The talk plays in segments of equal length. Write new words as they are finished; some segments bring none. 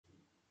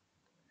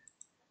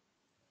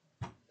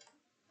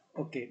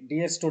Okay,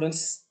 dear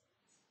students,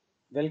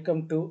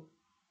 welcome to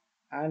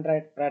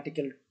Android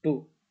Practical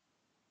 2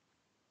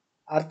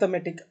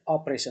 Arithmetic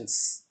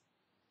Operations.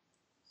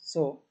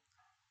 So,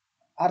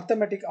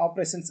 arithmetic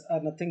operations are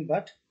nothing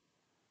but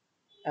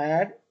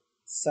add,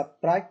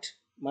 subtract,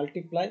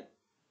 multiply,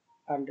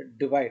 and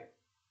divide.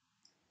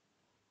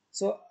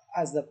 So,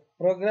 as the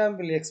program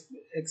will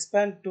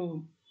expand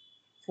to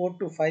 4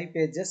 to 5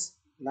 pages,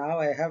 now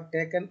I have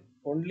taken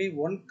only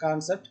one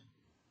concept,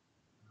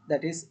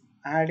 that is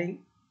adding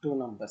two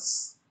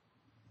numbers.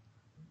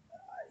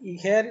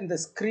 Here in the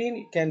screen,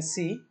 you can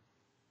see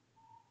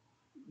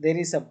there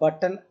is a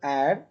button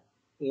add.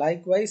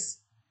 Likewise,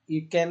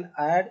 you can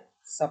add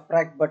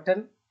subtract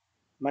button,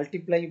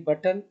 multiply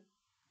button,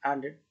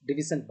 and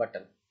division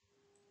button.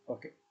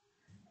 Okay,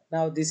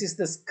 now this is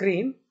the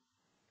screen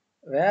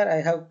where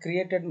I have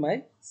created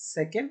my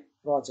second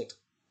project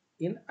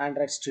in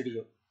Android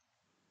Studio.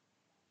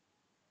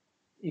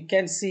 You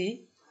can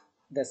see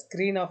the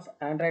screen of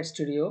Android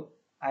Studio.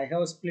 I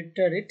have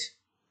splitted it.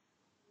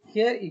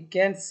 Here you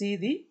can see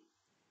the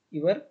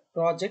your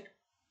project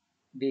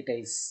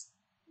details.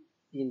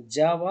 In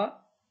Java,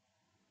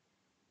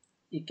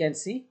 you can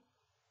see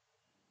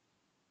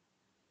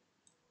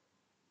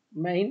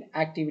main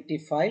activity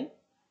file,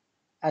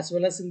 as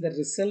well as in the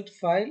result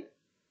file.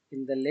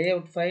 In the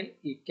layout file,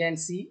 you can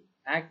see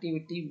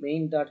activity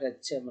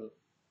main.html,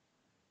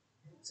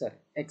 sorry,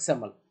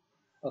 xml.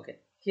 Okay,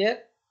 here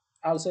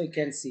also you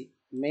can see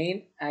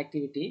main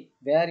activity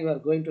where you are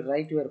going to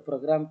write your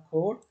program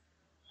code,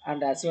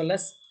 and as well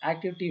as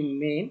activity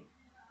main,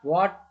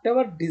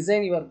 whatever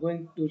design you are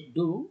going to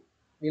do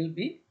will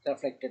be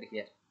reflected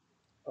here.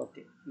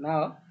 Okay,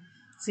 now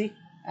see,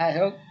 I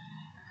have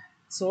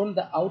shown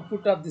the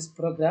output of this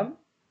program.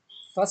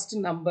 First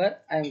number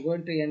I am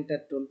going to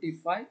enter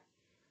 25.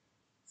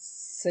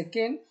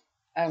 Second,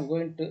 I am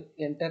going to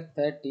enter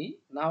 30.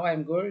 Now I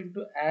am going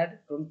to add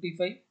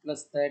 25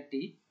 plus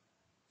 30.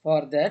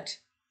 For that,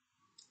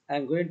 I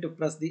am going to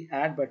press the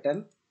add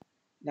button.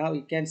 Now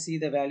you can see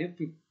the value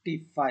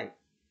 55.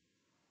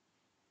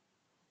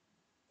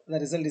 The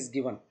result is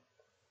given.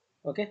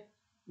 Okay.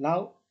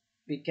 Now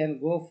we can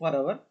go for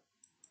our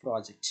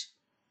project.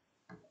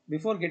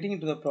 Before getting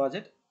into the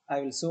project,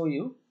 I will show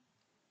you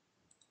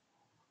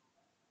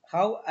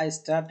how I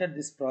started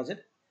this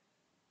project.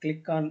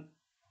 Click on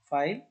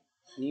File,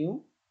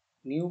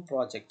 New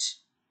Project.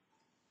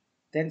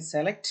 Then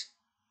select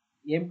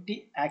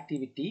Empty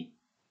Activity.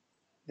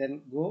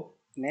 Then go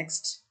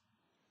Next.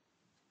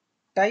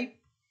 Type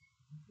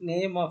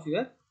name of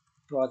your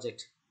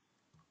project.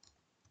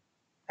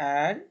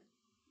 Add.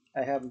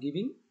 I am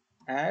giving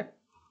add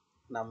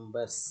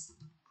numbers.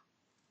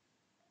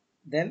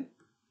 Then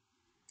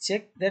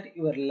check that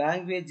your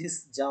language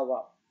is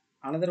Java.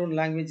 Another one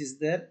language is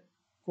there,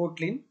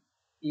 Kotlin.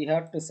 You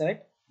have to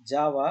select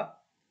Java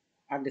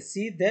and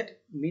see that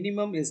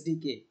minimum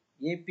SDK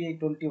API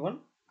 21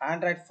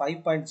 Android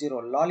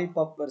 5.0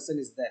 lollipop version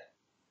is there.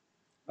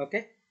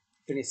 Okay,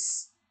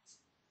 finish.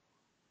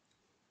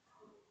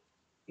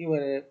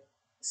 Your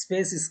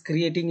space is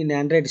creating in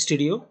Android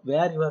Studio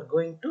where you are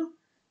going to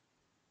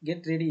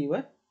get ready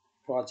your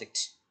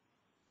project.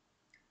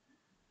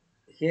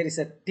 Here is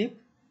a tip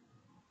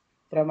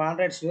from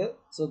Android Studio,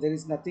 so there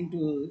is nothing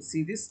to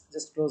see this,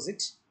 just close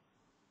it.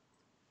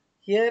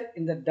 Here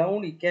in the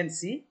down you can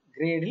see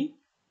Gradle,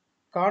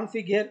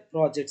 configure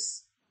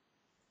projects,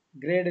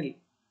 Gradle,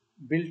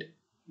 build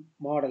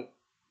model.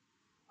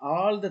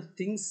 All the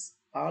things,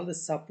 all the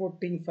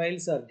supporting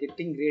files are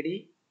getting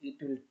ready. It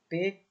will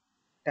take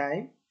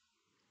time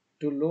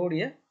to load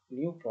a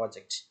new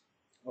project.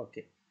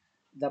 Okay,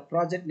 the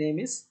project name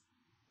is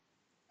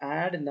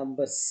add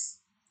numbers.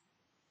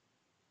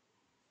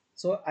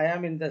 So I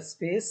am in the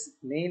space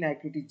main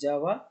activity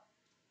Java.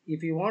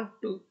 If you want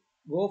to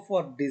go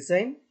for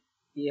design,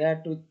 you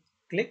have to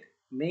click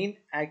main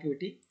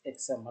activity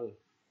XML.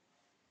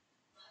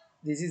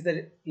 This is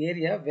the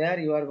area where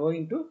you are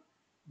going to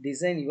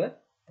design your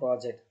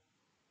project.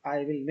 I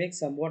will make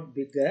somewhat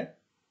bigger.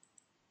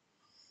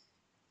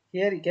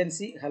 Here you can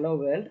see hello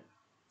world.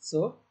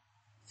 So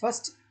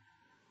first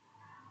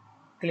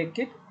click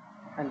it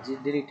and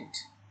delete it.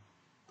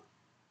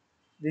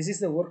 This is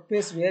the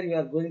workspace where you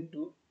are going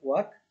to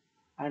work,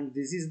 and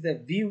this is the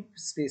view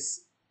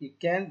space. You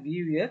can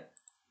view your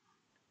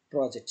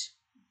project.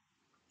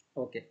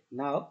 Okay,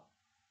 now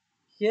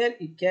here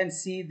you can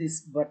see this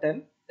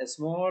button, a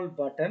small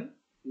button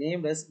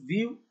named as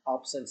view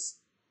options.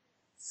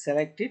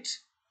 Select it,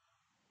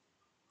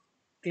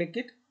 click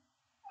it,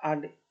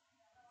 and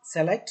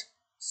select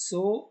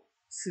show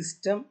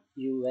system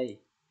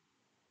UI.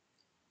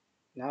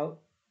 Now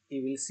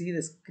you will see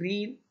the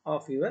screen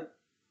of your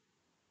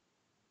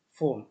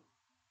phone.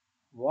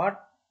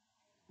 What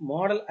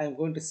model I am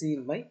going to see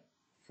in my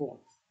phone?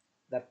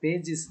 The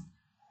page is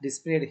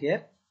displayed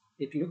here.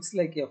 It looks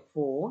like a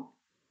phone,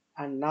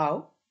 and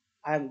now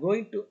I am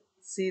going to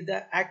see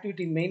the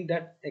activity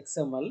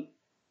main.xml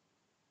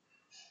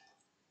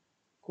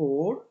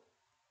code.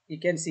 You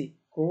can see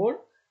code,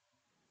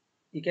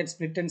 you can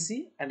split and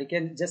see, and you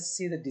can just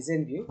see the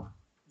design view.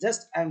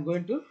 Just I am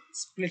going to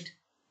split.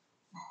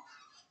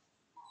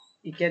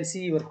 You can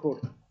see your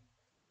code.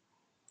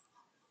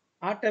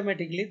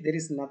 Automatically there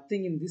is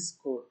nothing in this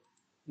code.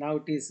 Now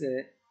it is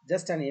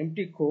just an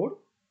empty code.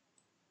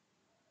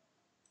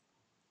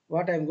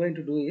 What I am going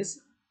to do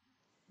is,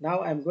 now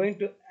I am going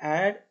to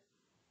add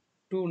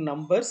two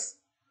numbers,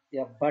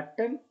 a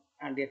button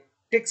and a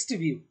text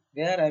view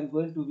where I am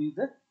going to view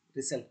the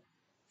result.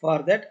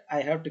 For that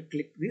I have to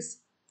click this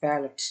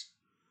palette.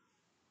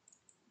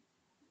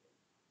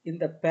 In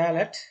the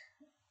palette,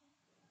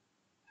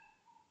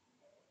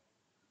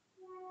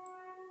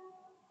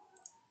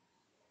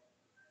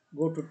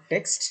 go to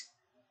text.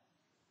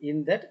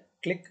 In that,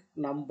 click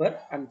number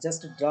and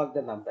just drag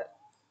the number.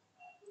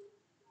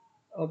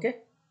 Okay.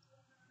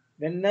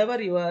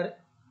 Whenever you are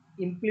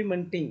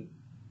implementing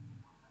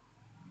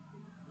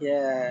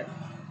a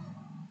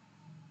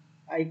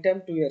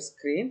item to your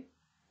screen,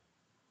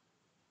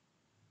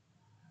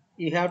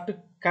 you have to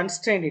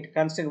constrain it.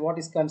 Constrain, what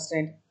is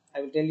constraint?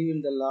 I will tell you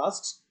in the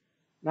last.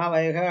 Now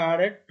I have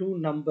added two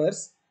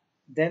numbers,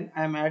 then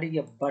I am adding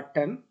a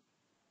button,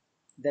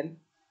 then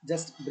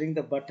just bring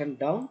the button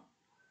down.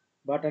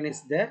 Button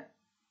is there,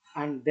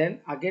 and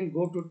then again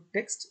go to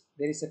text.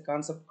 There is a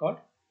concept called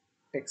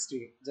text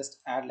view. Just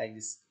add like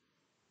this: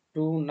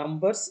 two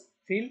numbers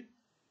field,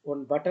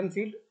 one button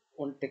field,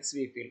 one text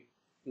view field.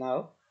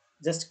 Now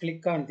just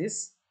click on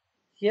this.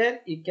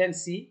 Here you can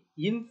see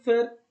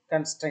infer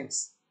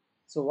constraints.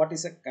 So what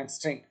is a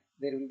constraint?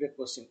 There will be a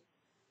question.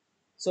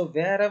 So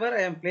wherever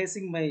I am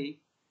placing my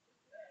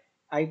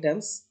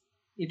items,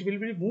 it will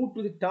be moved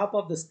to the top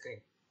of the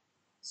screen.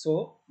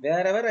 So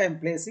wherever I am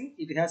placing,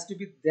 it has to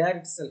be there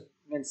itself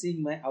when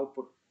seeing my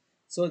output.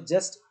 So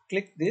just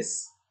click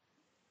this.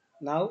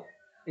 Now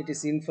it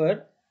is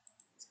inferred.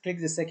 Click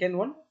the second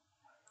one,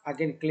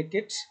 again click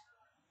it.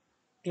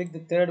 Click the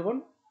third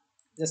one,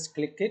 just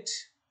click it,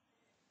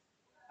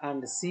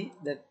 and see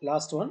the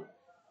last one,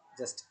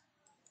 just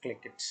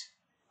click it.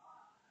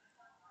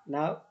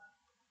 Now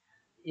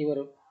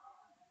your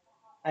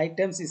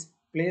items is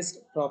placed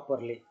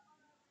properly.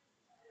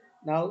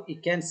 Now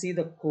you can see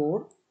the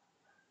code.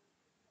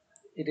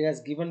 It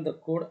has given the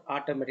code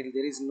automatically.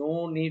 There is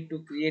no need to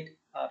create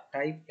or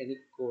type any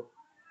code.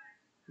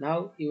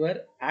 Now your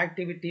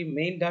activity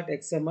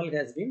main.xml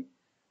has been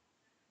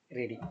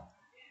ready.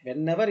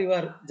 Whenever you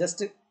are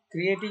just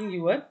creating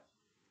your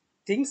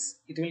things,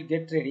 it will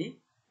get ready.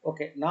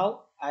 Okay,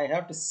 now I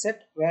have to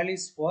set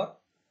values for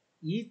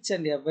each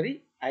and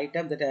every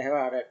item that I have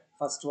added.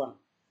 First one,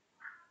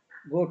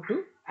 go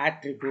to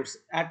attributes.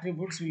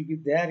 Attributes will be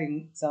there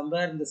in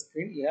somewhere in the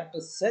screen. You have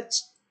to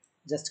search,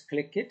 just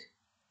click it.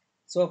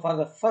 So for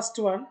the first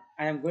one,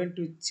 I am going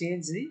to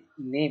change the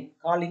name,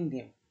 calling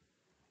name,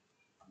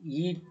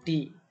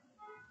 et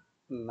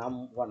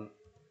num1.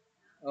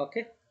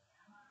 Okay,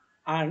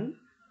 and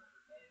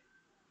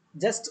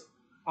just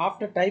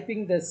after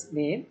typing this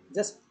name,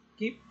 just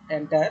keep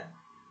enter.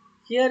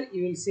 Here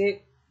you will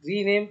say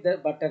rename the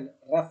button.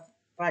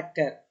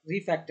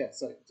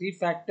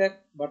 Refactor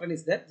button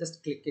is there,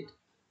 just click it.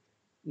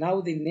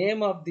 Now the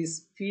name of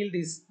this field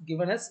is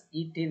given as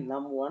et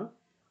num1.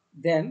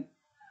 Then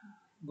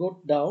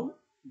go down,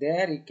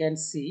 there you can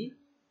see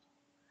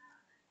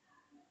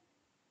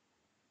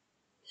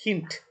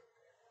hint,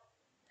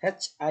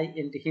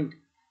 hint.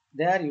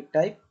 There you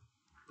type,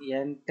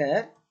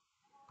 enter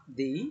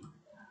the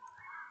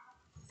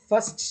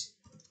first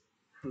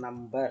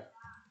number.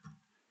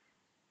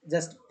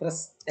 Just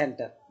press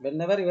enter.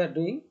 Whenever you are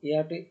doing, you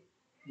have to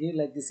give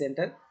like this,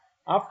 enter.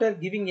 After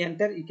giving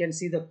enter, you can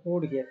see the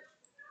code here.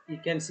 You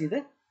can see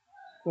the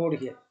code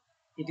here.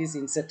 It is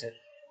inserted.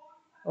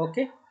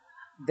 Okay,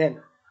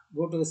 then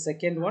go to the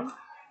second one.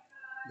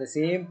 The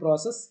same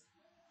process.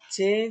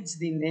 Change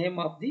the name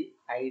of the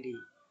id.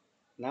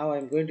 Now I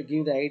am going to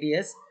give the id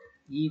as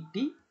et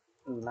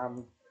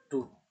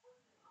num2.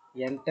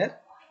 Enter.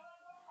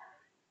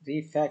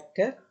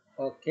 Refactor.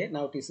 Okay,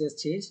 now it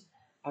is changed.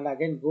 And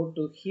again go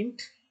to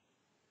hint.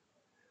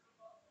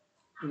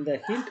 In the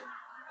hint,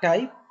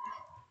 type,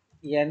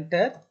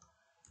 enter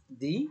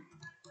the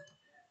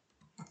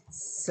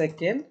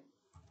second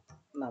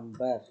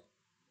number.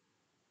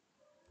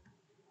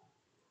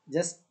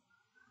 Just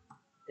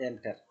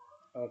enter.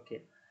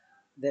 Okay,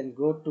 then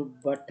go to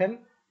button.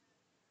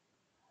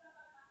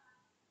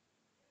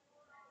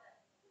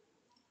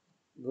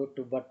 Go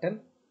to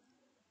button.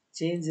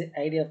 Change the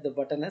id of the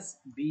button as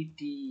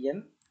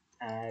btn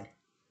add.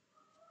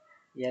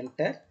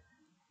 Enter.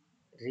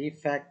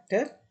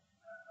 Refactor.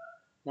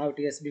 Now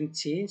it has been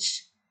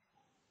changed.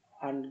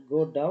 And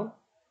go down.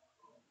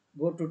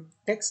 Go to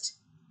text.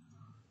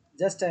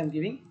 Just I am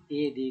giving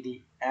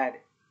add.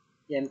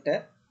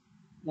 Enter.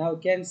 Now you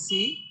can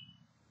see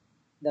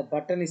the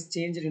button is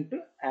changed into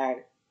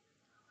add.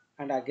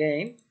 And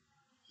again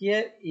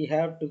here you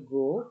have to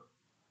go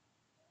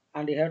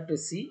and you have to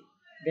see,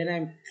 when I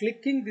am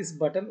clicking this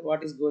button,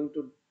 what is going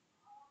to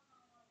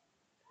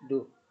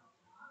do.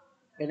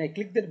 When I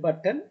click that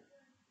button,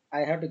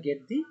 I have to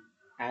get the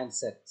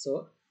answer.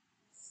 So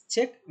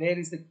check where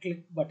is the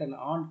click button.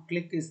 On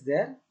click is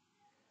there.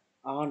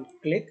 On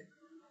click,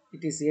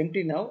 it is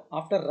empty now.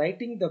 After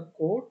writing the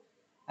code,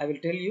 I will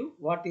tell you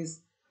what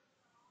is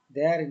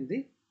there in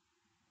the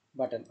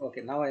button.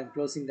 Okay, now I am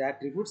closing the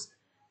attributes.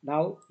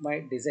 Now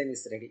my design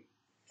is ready.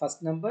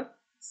 First number,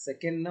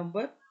 second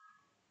number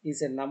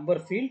is a number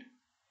field,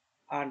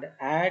 and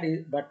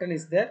button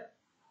is there,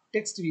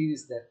 text view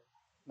is there.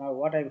 Now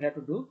what I have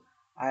to do,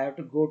 I have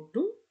to go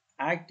to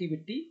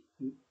activity,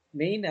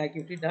 main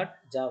activity dot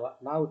java.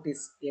 Now it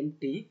is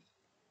empty.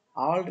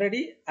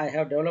 Already I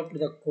have developed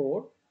the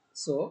code,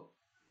 so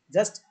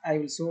just I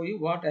will show you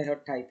what I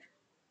have typed.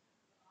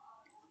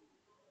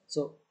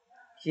 So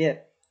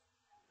here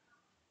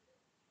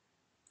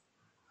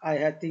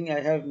think I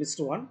have missed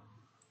one.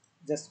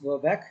 Just go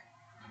back.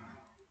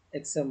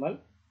 XML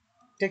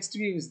text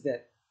view is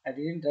there. I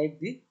didn't write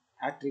the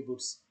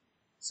attributes.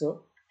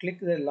 So click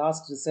the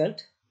last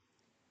result.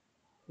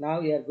 Now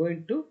we are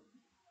going to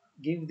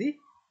give the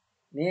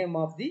name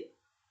of the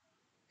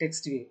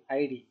text view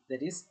ID.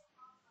 That is,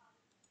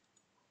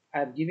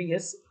 I am giving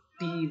as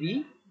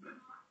TV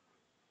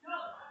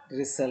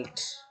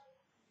result.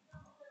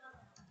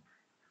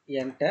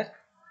 Enter,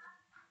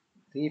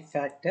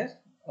 refactor.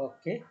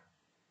 Okay,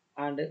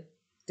 and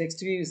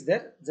text view is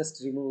there.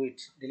 Just remove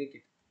it, delete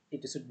it.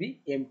 It should be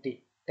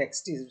empty.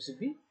 Should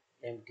be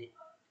empty.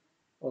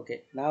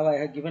 Okay, now I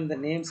have given the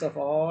names of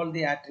all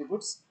the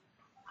attributes.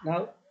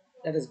 Now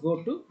let us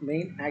go to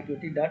main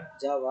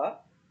activity.java.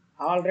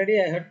 Already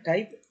I have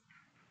typed,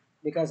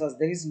 because as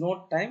there is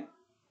no time,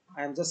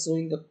 I am just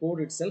showing the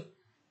code itself.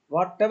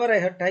 Whatever I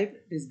have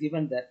typed is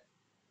given there.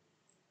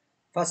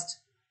 First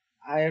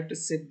I have to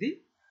set the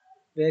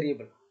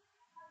variable.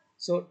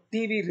 So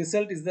TV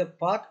result is the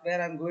part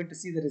where I am going to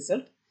see the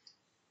result.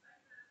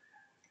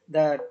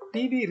 The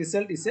TV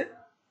result is a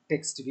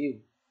text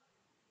view,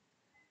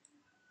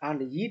 and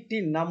et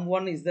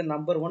num1 is the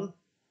number one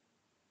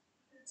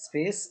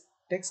space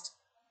text.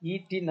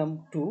 Et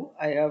num2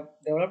 I have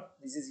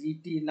developed. This is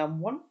et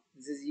num1,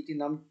 this is et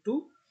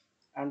num2,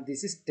 and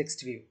this is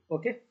text view.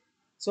 Okay,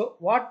 so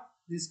what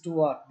these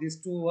two are?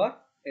 These two are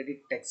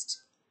edit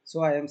text.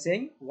 So I am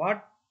saying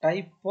what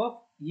type of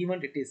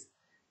event it is.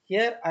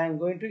 Here I am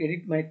going to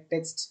edit my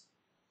text.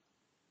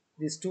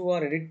 These two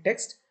are edit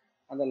text,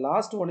 and the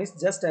last one is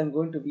just I am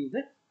going to view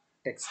the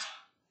text.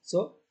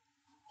 So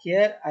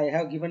here I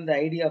have given the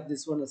ID of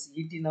this one as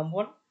et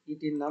num1,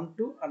 et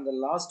num2, and the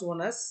last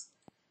one as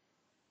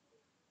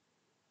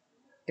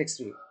text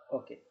view.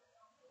 Okay,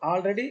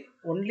 already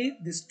only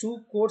these two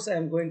codes I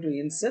am going to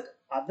insert.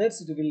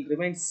 Others it will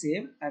remain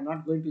same. I am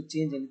not going to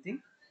change anything.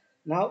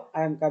 Now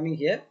I am coming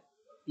here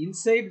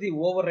inside the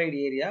override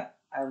area.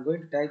 I am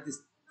going to type this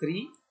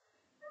three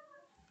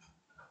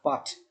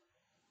part.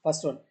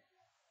 First one,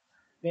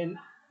 when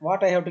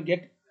what I have to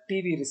get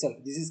TV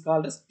result. This is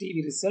called as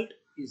TV result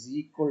is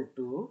equal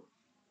to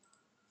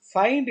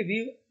find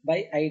view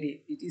by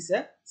ID. It is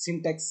a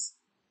syntax.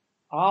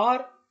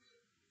 R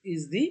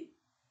is the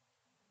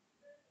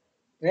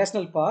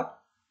rational part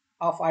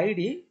of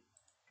ID.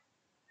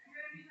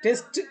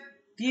 Test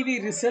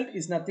TV result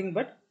is nothing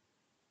but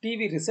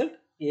TV result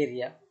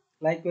area.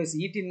 Likewise,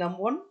 et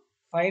num1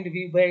 find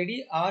view by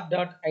ID r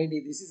dot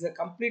id. This is a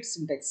complete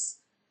syntax.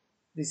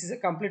 This is a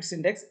complete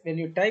syntax. When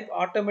you type,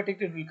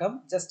 automatically it will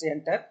come. Just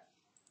enter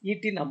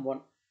et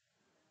num1.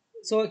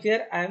 So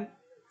here I am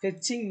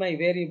fetching my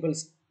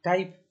variables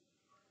type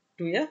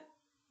to a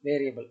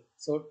variable.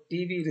 So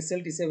TV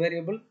result is a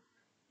variable,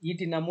 et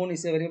num1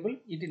 is a variable,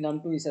 et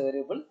num2 is a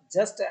variable.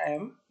 Just I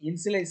am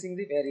initializing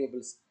the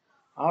variables.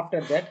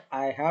 After that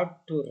I have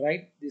to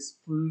write this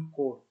full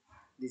code.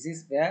 This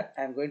is where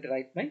I am going to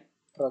write my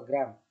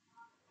program.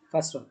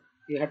 First one,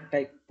 you have to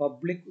type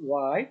public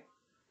void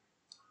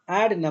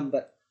add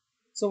number.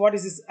 So what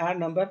is this add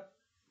number?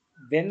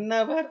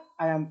 Whenever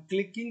I am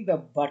clicking the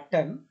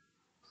button,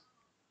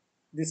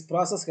 this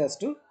process has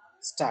to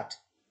start.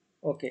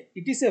 Okay,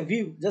 it is a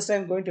view. Just I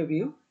am going to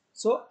view.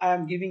 So I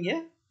am giving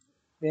a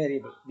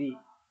variable v.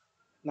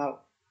 Now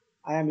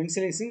I am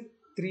initializing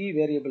three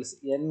variables: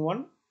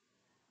 n1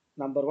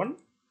 number 1,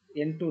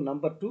 n2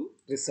 number 2,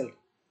 result.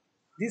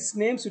 This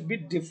name should be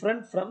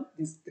different from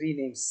these three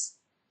names.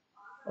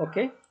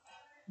 Okay,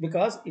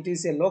 because it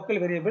is a local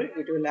variable,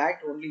 it will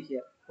act only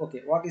here.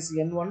 Okay, what is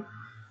n1?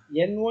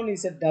 N1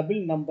 is a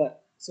double number.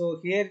 So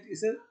here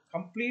is a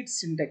complete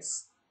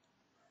syntax.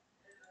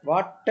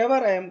 Whatever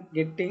I am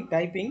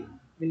typing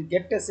will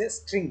get as a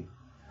string.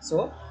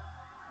 So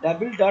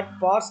double dot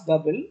parse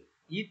double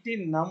et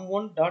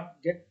num1 dot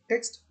get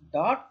text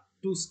dot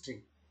to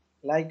string.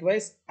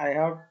 Likewise I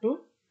have to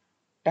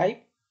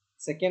type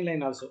second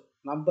line also,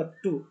 number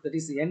 2, that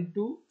is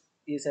n2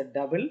 is a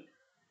double.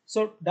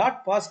 So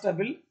dot parse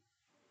double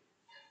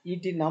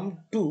et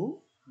num2,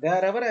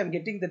 wherever I am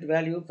getting that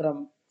value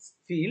from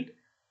field,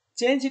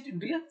 change it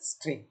into a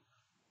string.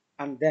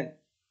 And then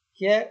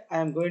here I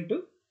am going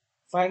to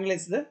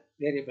finalize the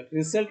variable.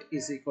 Result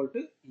is equal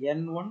to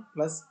n1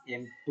 plus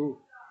n2.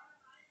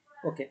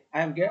 Okay,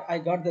 I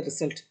got the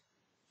result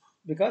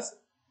because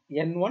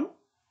n1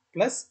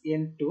 plus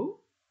n2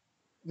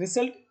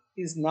 result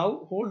is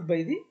now held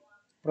by the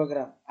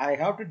program. I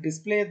have to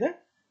display the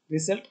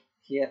result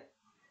here.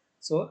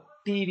 So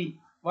TV,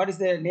 what is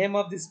the name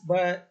of this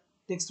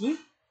text view?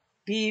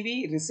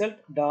 TV result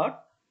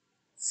dot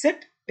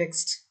set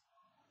text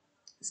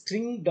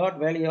string dot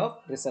value of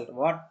result.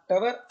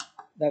 Whatever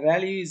the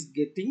value is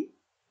getting,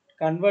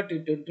 convert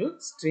it into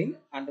string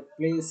and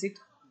place it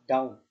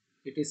down.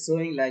 It is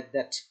showing like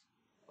that.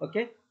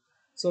 Okay,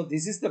 so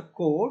this is the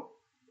code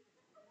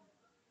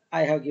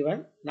I have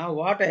given. Now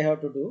what I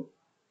have to do,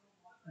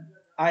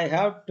 I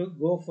have to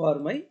go for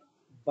my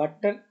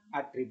button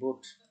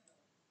attribute.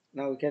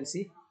 Now you can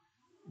see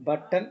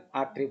button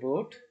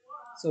attribute.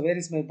 So where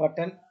is my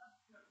button?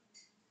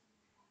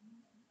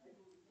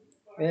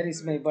 Where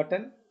is my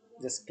button?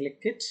 Just click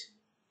it.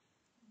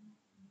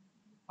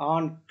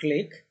 On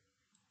click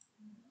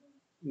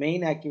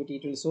main activity,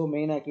 it will show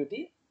main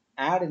activity,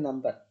 add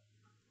number.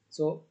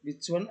 So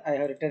which one I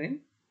have written in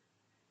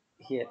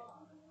here?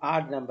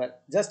 Add number.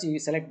 Just you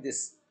select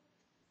this.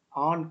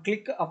 On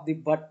click of the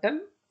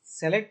button,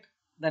 select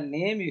the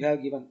name you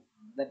have given.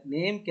 That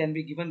name can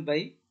be given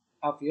by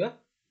of your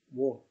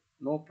own,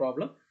 no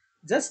problem.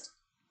 Just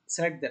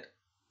select that.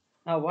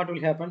 Now what will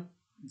happen?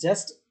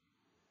 Just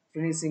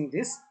finishing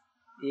this,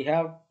 you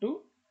have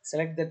to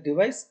select the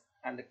device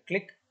and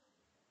click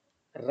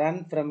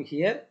run from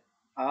here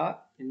or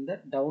in the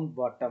down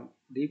bottom,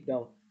 deep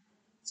down.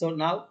 So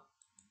now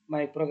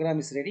my program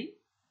is ready.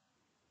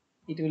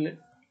 It will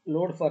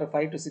load for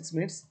 5 to 6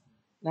 minutes.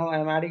 Now I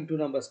am adding two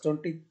numbers,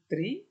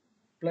 23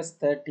 plus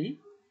 30.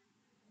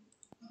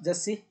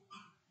 Just see,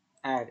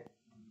 add.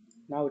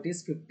 Now it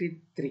is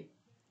 53.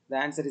 The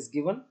answer is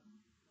given.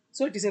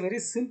 So it is a very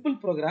simple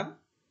program.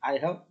 I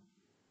have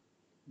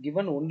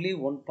given only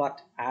one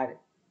part, add.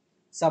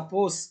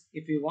 Suppose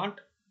if you want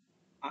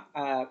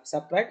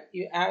subtract,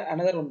 you add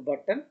another one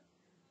button.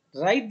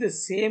 Write the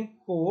same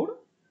code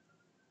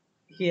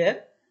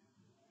here.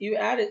 You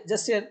add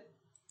just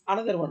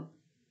another one,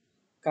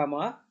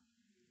 comma,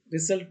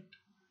 result.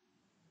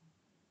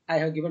 I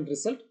have given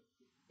result.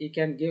 You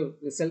can give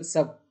result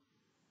sub,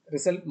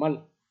 result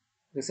mul,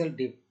 result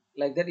div.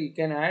 Like that you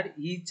can add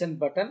each and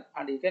button,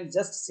 and you can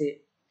just say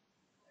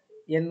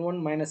n1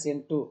 minus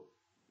n2,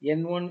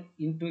 n1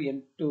 into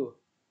n2,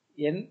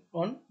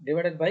 n1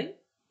 divided by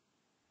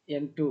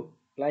n2.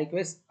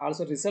 Likewise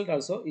also result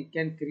also you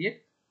can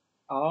create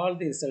all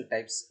the result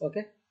types.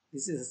 Okay,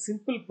 this is a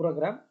simple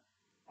program,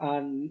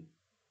 and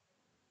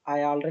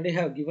I already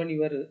have given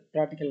your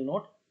practical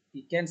note.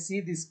 You can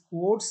see these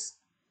codes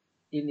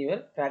in your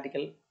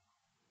practical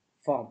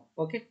form.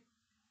 Okay,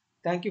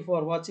 thank you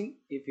for watching.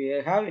 If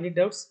you have any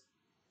doubts,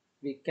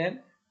 we can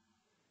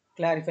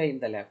clarify in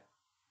the lab.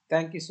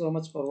 Thank you so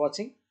much for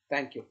watching.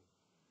 Thank you.